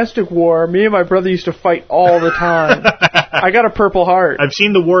a domestic war. Me and my brother used to fight all the time. I got a Purple Heart. I've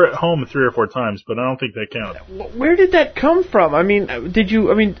seen the war at home 3 or 4 times, but I don't think that counts. Where did that come from?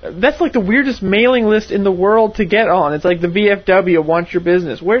 That's like the weirdest mailing list in the world to get on. It's like the VFW wants your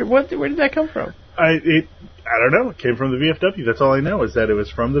business. Where did that come from? I don't know. It came from the VFW. That's all I know is that it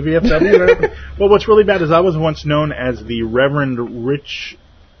was from the VFW. Well, what's really bad is I was once known as the Reverend Rich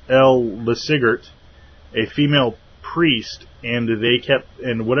L. LeSigert, a female priest, and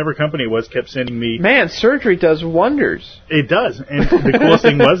and whatever company it was kept sending me... Man, surgery does wonders. It does. And the coolest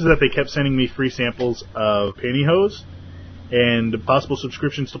thing was that they kept sending me free samples of pantyhose and possible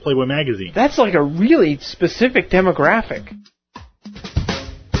subscriptions to Playboy magazine. That's like a really specific demographic.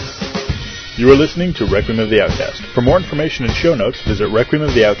 You are listening to Requiem of the Outcast. For more information and show notes, visit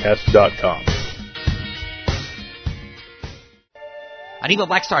requiemoftheoutcast.com. An evil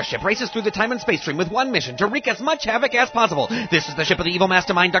black starship races through the time and space stream with one mission, to wreak as much havoc as possible. This is the ship of the evil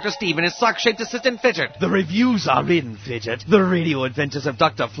mastermind, Dr. Steve, and his sock-shaped assistant, Fidget. The reviews are in, Fidget. The Radio Adventures of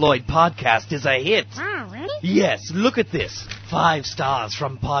Dr. Floyd podcast is a hit. Wow, really? Yes, look at this. 5 stars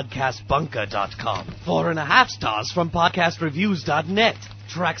from podcastbunker.com. 4.5 stars from podcastreviews.net.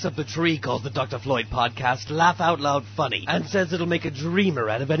 Tracks up the tree calls the Dr. Floyd podcast laugh out loud funny and says it'll make a dreamer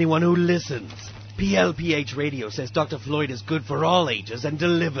out of anyone who listens. PLPH Radio says Dr. Floyd is good for all ages and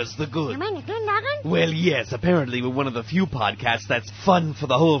delivers the good. Well, yes, apparently we're one of the few podcasts that's fun for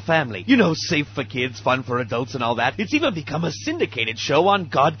the whole family. You know, safe for kids, fun for adults and all that. It's even become a syndicated show on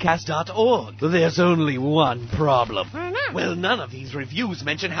Godcast.org. There's only one problem. Well, none of these reviews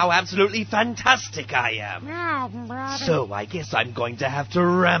mention how absolutely fantastic I am. So I guess I'm going to have to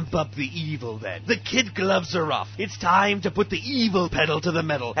ramp up the evil then. The kid gloves are off. It's time to put the evil pedal to the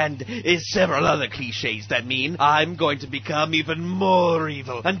metal and several other cliches that mean I'm going to become even more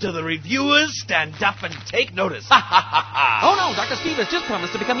evil until the reviewers stand up and take notice. Ha ha ha ha! Oh no, Dr. Steve has just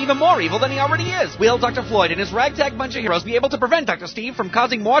promised to become even more evil than he already is. Will Dr. Floyd and his ragtag bunch of heroes be able to prevent Dr. Steve from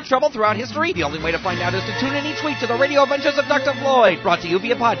causing more trouble throughout history? The only way to find out is to tune in each week to the radio adventures of Dr. Floyd. Brought to you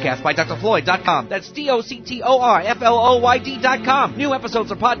via podcast by drfloyd.com. That's DOCTORFLOYD.com. New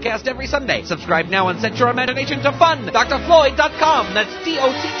episodes are podcast every Sunday. Subscribe now and set your imagination to fun. drfloyd.com. That's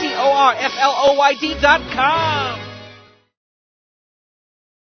DOCTORFLOYD.com.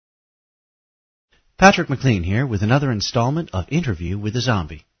 Patrick McLean here with another installment of Interview with a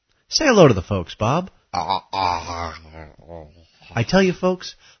Zombie. Say hello to the folks, Bob. I tell you,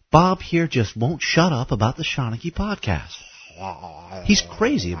 folks, Bob here just won't shut up about the Shawnee podcast. He's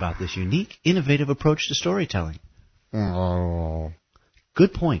crazy about this unique, innovative approach to storytelling.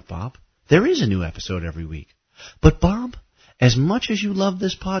 Good point, Bob. There is a new episode every week. But, Bob, as much as you love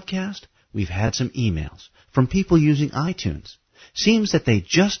this podcast, we've had some emails from people using iTunes. Seems that they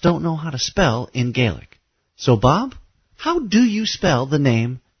just don't know how to spell in Gaelic. So, Bob, how do you spell the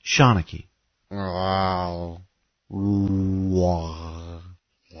name Shawnee? Well,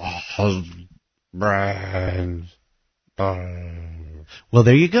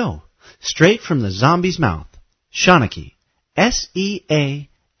 there you go. Straight from the zombie's mouth. Shawnee. Seanachai.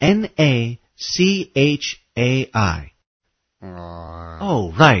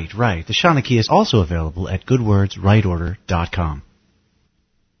 Oh, right. The Shawnee is also available at goodwordsrightorder.com.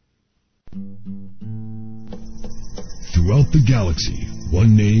 Throughout the galaxy,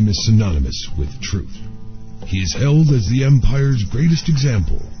 one name is synonymous with truth. He is held as the Empire's greatest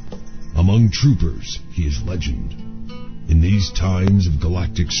example. Among troopers, he is legend. In these times of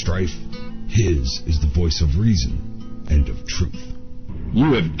galactic strife, his is the voice of reason and of truth.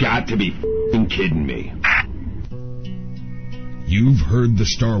 You have got to be f***ing kidding me. You've heard the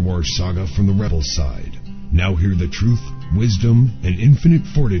Star Wars saga from the Rebel side. Now hear the truth, wisdom, and infinite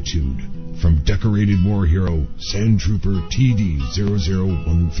fortitude from decorated war hero Sand Trooper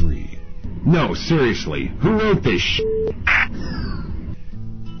TD-0013. No, seriously, who wrote this shit?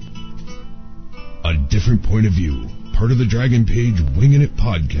 A different point of view. Part of the Dragon Page Wingin' It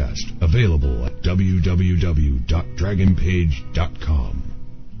podcast. Available at www.dragonpage.com.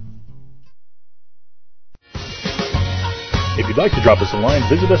 If you'd like to drop us a line,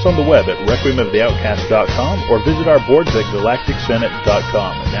 visit us on the web at requiemoftheoutcast.com or visit our boards at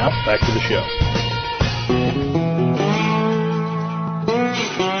galacticsenate.com. And now, back to the show.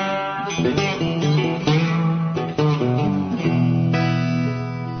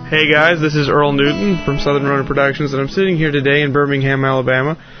 Hey guys, this is Earl Newton from Southern Ronin Productions, and I'm sitting here today in Birmingham,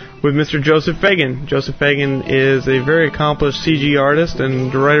 Alabama, with Mr. Joseph Fagan. Joseph Fagan is a very accomplished CG artist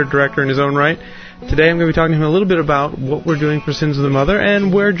and writer-director in his own right. Today I'm going to be talking to him a little bit about what we're doing for Sins of the Mother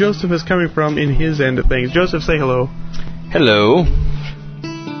and where Joseph is coming from in his end of things. Joseph, say hello. Hello.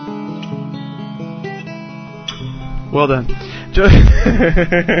 Well done.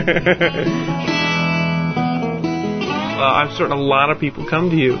 I'm certain a lot of people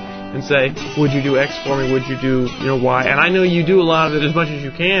come to you and say, would you do X for me? Would you do, Y? And I know you do a lot of it as much as you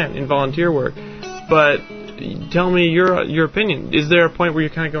can in volunteer work, but tell me your opinion. Is there a point where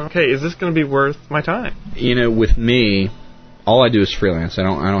you're kind of going, okay, is this going to be worth my time? With me, all I do is freelance. I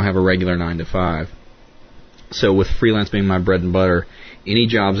don't have a regular 9 to 5. So with freelance being my bread and butter, any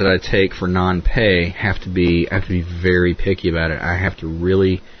jobs that I take for non-pay have to be very picky about it. I have to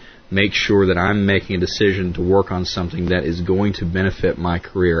really make sure that I'm making a decision to work on something that is going to benefit my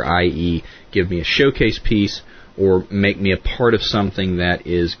career, i.e. give me a showcase piece or make me a part of something that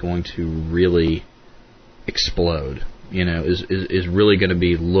is going to really explode, is really going to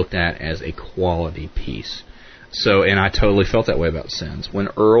be looked at as a quality piece. So, and I totally felt that way about Sins. When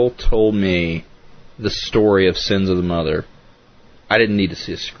Earl told me the story of Sins of the Mother, I didn't need to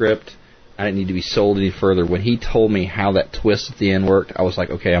see a script. I didn't need to be sold any further. When he told me how that twist at the end worked, I was like,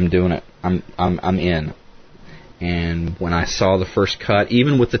 okay, I'm doing it. I'm in. And when I saw the first cut,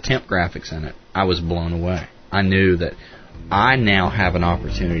 even with the temp graphics in it, I was blown away. I knew that I now have an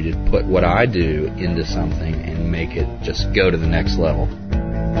opportunity to put what I do into something and make it just go to the next level.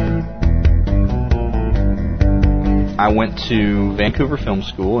 I went to Vancouver Film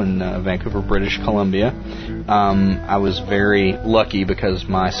School in Vancouver, British Columbia. I was very lucky because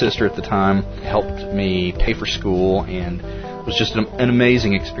my sister at the time helped me pay for school, and it was just an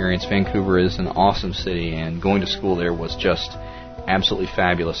amazing experience. Vancouver is an awesome city, and going to school there was just absolutely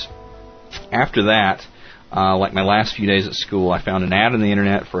fabulous. After that, like my last few days at school, I found an ad on the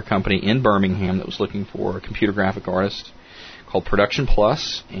internet for a company in Birmingham that was looking for a computer graphic artist called Production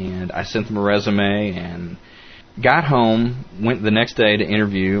Plus, and I sent them a resume and got home, went the next day to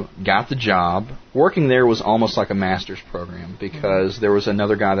interview, got the job. Working there was almost like a master's program because there was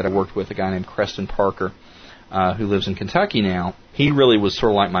another guy that I worked with, a guy named Creston Parker, who lives in Kentucky now. He really was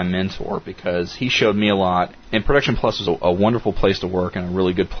sort of like my mentor because he showed me a lot. And Production Plus was a wonderful place to work and a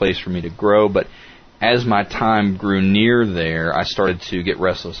really good place for me to grow. But as my time grew near there, I started to get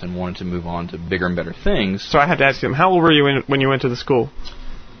restless and wanted to move on to bigger and better things. So I had to ask him, how old were you when you went to the school?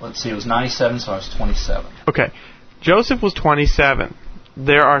 Let's see, it was 97, so I was 27. Okay. Joseph was 27.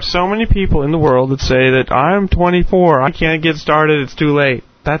 There are so many people in the world that say that I'm 24, I can't get started, it's too late.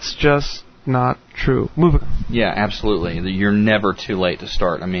 That's just not true. Move it. Yeah, absolutely. You're never too late to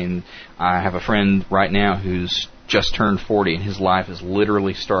start. I mean, I have a friend right now who's just turned 40, and his life is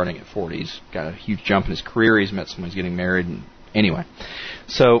literally starting at 40. He's got a huge jump in his career. He's met someone, he's getting married. And anyway,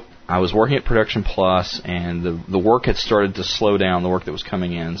 so I was working at Production Plus, and the work had started to slow down, the work that was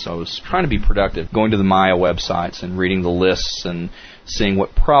coming in. So I was trying to be productive, going to the Maya websites and reading the lists and seeing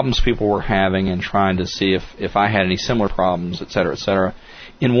what problems people were having and trying to see if I had any similar problems, et cetera, et cetera.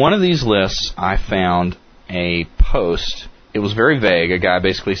 In one of these lists, I found a post. It was very vague. A guy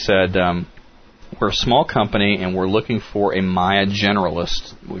basically said, we're a small company, and we're looking for a Maya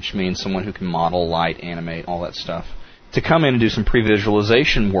generalist, which means someone who can model, light, animate, all that stuff, to come in and do some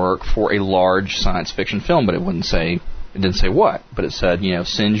pre-visualization work for a large science fiction film. But it didn't say what, but it said,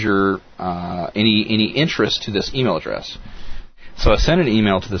 send your any interest to this email address. So I sent an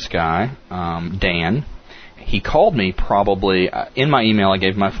email to this guy, Dan. He called me probably, in my email I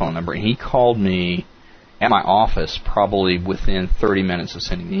gave him my phone number, and he called me at my office probably within 30 minutes of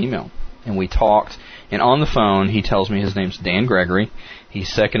sending the email. And we talked, and on the phone he tells me his name's Dan Gregory.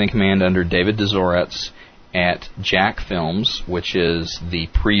 He's second in command under David Dezoretz at Jack Films, which is the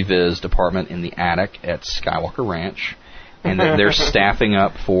previs department in the attic at Skywalker Ranch, and that they're staffing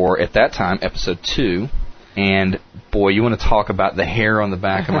up for, at that time, episode 2. And boy, you want to talk about the hair on the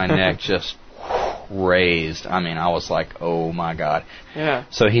back of my neck just raised. I mean, I was like, oh my God. Yeah.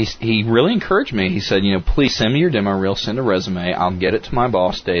 So he really encouraged me. He said, please send me your demo reel, send a resume, I'll get it to my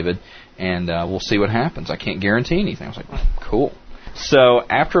boss, David, and we'll see what happens. I can't guarantee anything. I was like, cool. So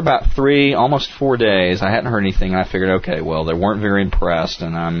after about almost 4 days, I hadn't heard anything, and I figured, okay, well, they weren't very impressed,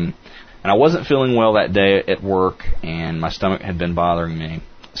 and I wasn't feeling well that day at work, and my stomach had been bothering me.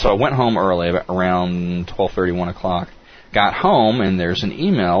 So I went home early, around 12:30, 1 o'clock. Got home, and there's an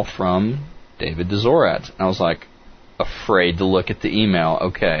email from David Dezoretz. And I was like, afraid to look at the email.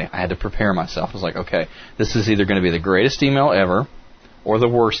 Okay, I had to prepare myself. I was like, okay, this is either going to be the greatest email ever or the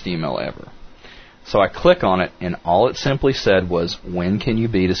worst email ever. So I click on it, and all it simply said was, when can you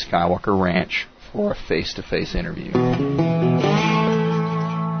be to Skywalker Ranch for a face-to-face interview?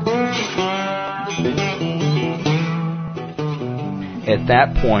 At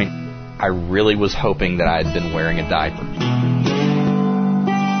that point, I really was hoping that I had been wearing a diaper.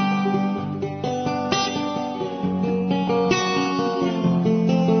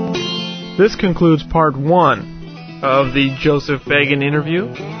 This concludes part 1 of the Joseph Fagan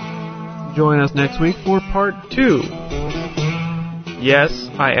interview. Join us next week for part 2. Yes,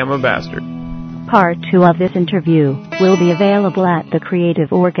 I am a bastard. Part 2 of this interview will be available at The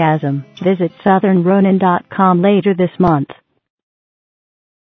Creative Orgasm. Visit southernronin.com later this month.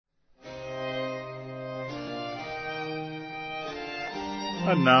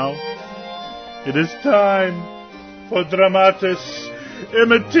 And now, it is time for dramatis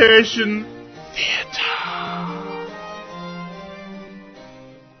imitation theater.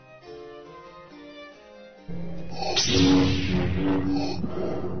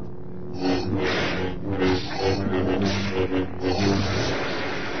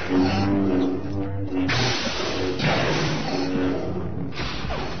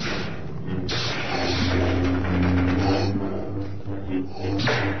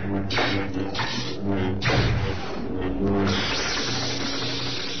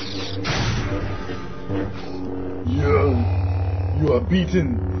 You are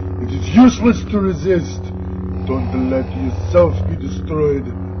beaten. It is useless to resist. Don't let yourself be destroyed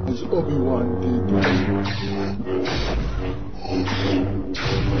as Obi-Wan did.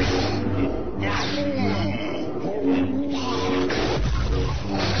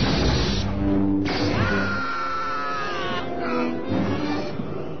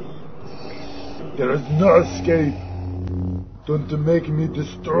 There is no escape. Don't make me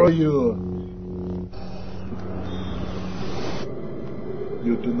destroy you.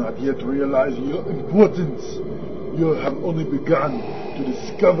 You do not yet realize your importance. You have only begun to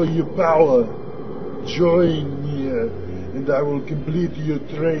discover your power. Join me, and I will complete your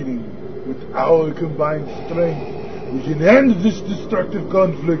training. With our combined strength, we can end this destructive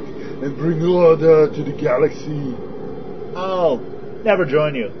conflict and bring order to the galaxy. I'll never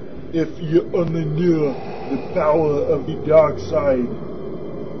join you. If you only knew the power of the dark side.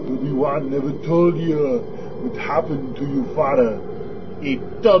 Obi-Wan never told you what happened to your father. He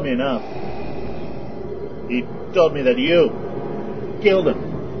told me enough. He told me that you killed him.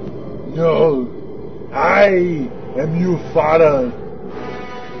 No, I am your father.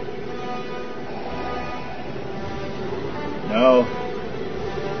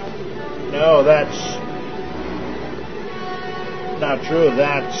 No, that's not true.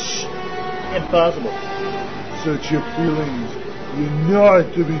 That's impossible. Search your feelings. You know it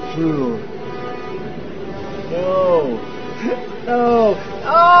to be true. No.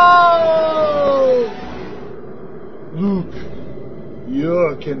 Luke,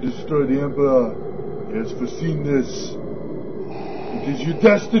 you can destroy the Emperor. He has foreseen this. It is your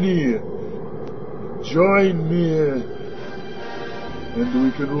destiny. Join me, and we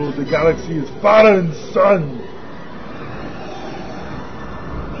can rule the galaxy as father and son.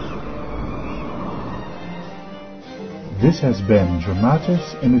 This has been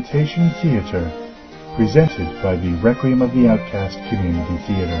Dramatis Imitation Theater, presented by the Requiem of the Outcast Community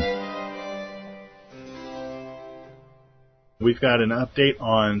Theater. We've got an update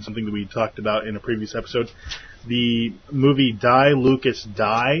on something that we talked about in a previous episode. The movie Die, Lucas,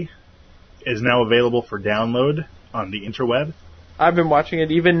 Die is now available for download on the interweb. I've been watching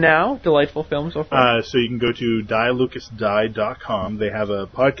it even now. Delightful film so far. So you can go to dielucasdie.com. They have a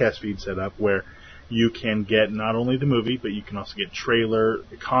podcast feed set up where you can get not only the movie, but you can also get trailer,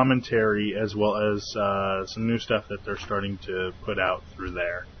 commentary, as well as some new stuff that they're starting to put out through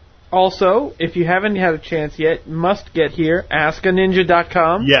there. Also, if you haven't had a chance yet, must get here,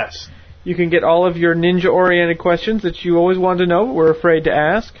 askaninja.com. Yes. You can get all of your ninja-oriented questions that you always wanted to know but were afraid to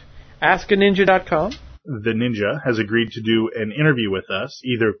ask. askaninja.com. The Ninja has agreed to do an interview with us,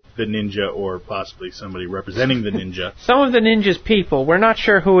 either the Ninja or possibly somebody representing the Ninja. Some of the Ninja's people, we're not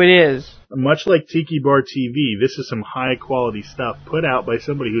sure who it is. Much like Tiki Bar TV, this is some high-quality stuff put out by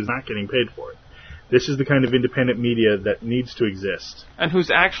somebody who's not getting paid for it. This is the kind of independent media that needs to exist. And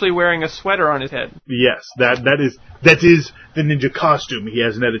who's actually wearing a sweater on his head. Yes, that is the Ninja costume. He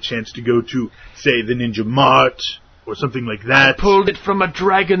hasn't had a chance to go to, say, the Ninja Mart or something like that. I pulled it from a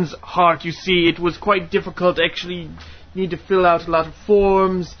dragon's heart, you see. It was quite difficult, actually. You need to fill out a lot of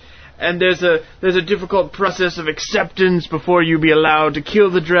forms, and there's a difficult process of acceptance before you be allowed to kill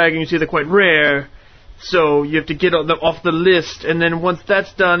the dragon. You see, they're quite rare. So you have to get them off the list, and then once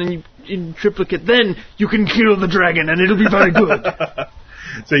that's done, and you in triplicate, then you can kill the dragon, and it'll be very good.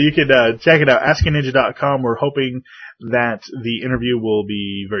 So you can check it out, askaninja.com. We're hoping that the interview will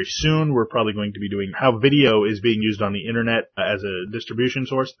be very soon. We're probably going to be doing how video is being used on the internet as a distribution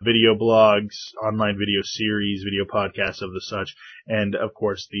source, video blogs, online video series, video podcasts of the such, and of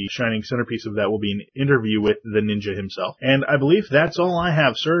course the shining centerpiece of that will be an interview with the Ninja himself. And I believe that's all I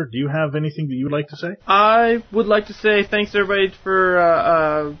have, sir. Do you have anything that you would like to say? I would like to say thanks everybody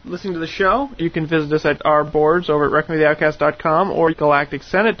for listening to the show. You can visit us at our boards over at reckonwiththeoutcast.com or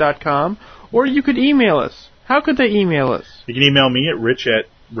galacticsenate.com, or you could email us. How could they email us? You can email me at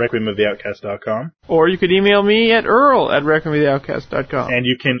rich@requiemoftheoutcast.com. Or you could email me at earl@requiemoftheoutcast.com. And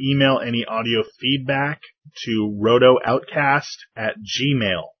you can email any audio feedback to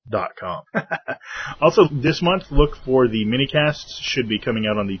rotoutcast@gmail.com. Also, this month, look for the minicasts. Should be coming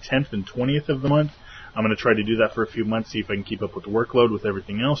out on the 10th and 20th of the month. I'm going to try to do that for a few months, see if I can keep up with the workload with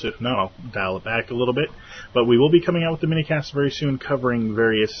everything else. If not, I'll dial it back a little bit. But we will be coming out with the minicasts very soon, covering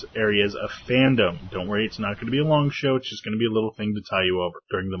various areas of fandom. Don't worry, it's not going to be a long show. It's just going to be a little thing to tie you over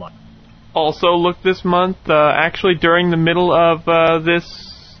during the month. Also, look this month, actually during the middle of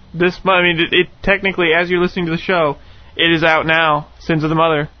this month, I mean, it technically, as you're listening to the show, it is out now, Sins of the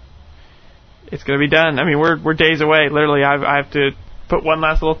Mother. It's going to be done. I mean, we're days away. Literally, I have to put one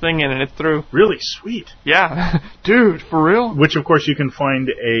last little thing in and it's through. Really sweet. Yeah. Dude, for real? Which, of course, you can find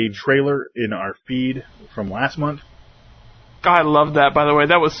a trailer in our feed from last month. God, I love that, by the way.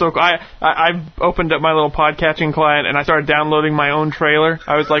 That was so cool. I opened up my little podcatching client, and I started downloading my own trailer.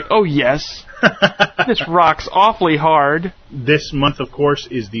 I was like, oh, yes. This rocks awfully hard. This month, of course,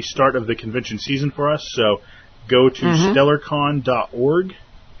 is the start of the convention season for us, so go to stellarcon.org.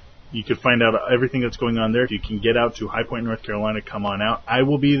 You can find out everything that's going on there. If you can get out to High Point, North Carolina, come on out. I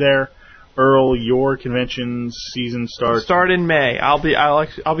will be there. Earl, your convention season starts... Start in May. I'll be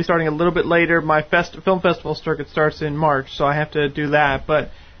starting a little bit later. My film festival circuit starts in March, so I have to do that. But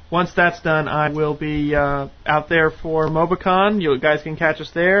once that's done, I will be out there for MobaCon. You guys can catch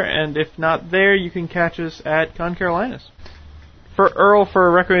us there, and if not there, you can catch us at Con Carolinas. For Earl, for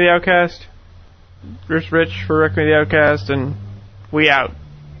Requiem of the Outcast, Rich for Requiem of the Outcast, and we out.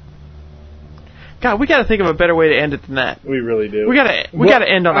 God, we got to think of a better way to end it than that. We really do. We got to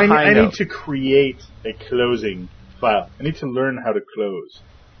end on a high note. I need to create a closing file. I need to learn how to close.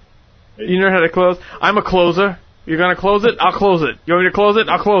 You know how to close? I'm a closer. You're going to close it? I'll close it. You want me to close it?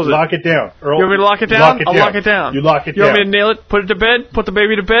 I'll close it. Lock it down. Earl, you want me to lock it down? I'll lock it down. You lock it down. You want me to nail it? Put it to bed? Put the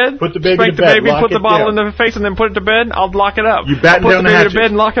baby to bed? Put the baby Spank to bed. Spank the baby, Lock put the it bottle down. in the face, and then put it to bed? I'll lock it up. You batten down the hatches. Put the baby to bed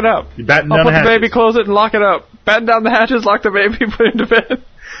and lock it up. You batten down the hatches. I'll put the baby, close it, and lock it up. Batten down the hatches, lock the baby, put it to bed.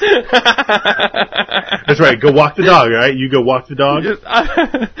 That's right. Go walk the dog, all right? You go walk the dog. You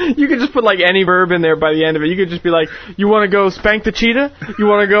could just put like any verb in there by the end of it. You could just be like, you want to go spank the cheetah? You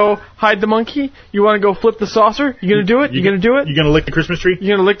want to go hide the monkey? You want to go flip the saucer? You gonna do it? You gonna do it? You gonna lick the Christmas tree?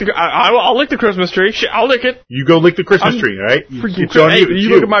 You gonna lick the? I'll lick the Christmas tree. I'll lick it. You go lick the Christmas tree, all right? It's on you. You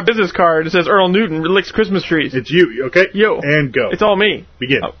look at my business card. It says Earl Newton licks Christmas trees. It's you, okay? Yo, and go. It's all me.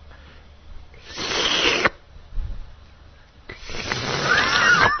 Begin. Oh.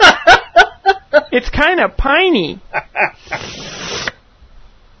 It's kind of piney.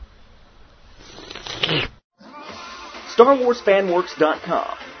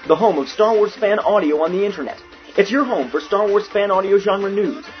 StarWarsFanWorks.com, the home of Star Wars fan audio on the internet. It's your home for Star Wars fan audio genre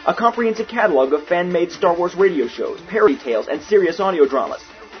news, a comprehensive catalog of fan-made Star Wars radio shows, parody tales, and serious audio dramas.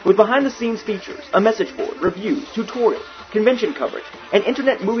 With behind-the-scenes features, a message board, reviews, tutorials, convention coverage, an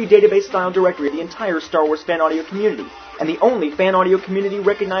internet movie database-style directory of the entire Star Wars fan audio community, and the only fan audio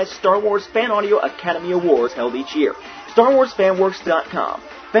community-recognized Star Wars Fan Audio Academy Awards held each year. StarWarsFanWorks.com.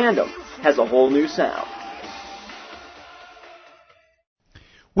 Fandom has a whole new sound.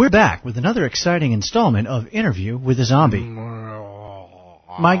 We're back with another exciting installment of Interview with a Zombie.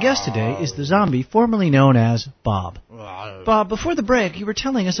 My guest today is the zombie formerly known as Bob. Bob, before the break, you were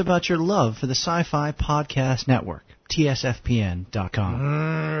telling us about your love for the Sci-Fi Podcast Network, TSFPN.com.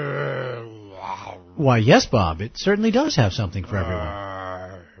 Why, yes, Bob, it certainly does have something for everyone.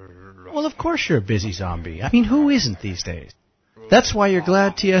 Well, of course you're a busy zombie. I mean, who isn't these days? That's why you're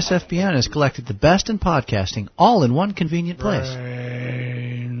glad TSFPN has collected the best in podcasting all in one convenient place.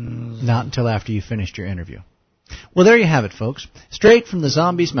 Not until after you finished your interview. Well, there you have it, folks. Straight from the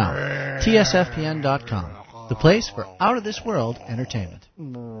zombie's mouth. TSFPN.com. The place for out-of-this-world entertainment.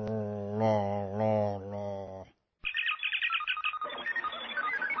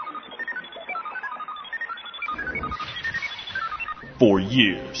 For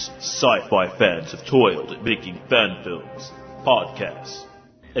years, sci-fi fans have toiled at making fan films, podcasts,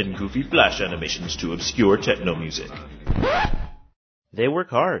 and goofy flash animations to obscure techno music. They work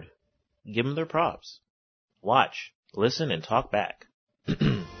hard. Give them their props. Watch, listen, and talk back.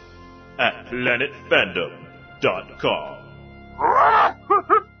 At planetfandom.com.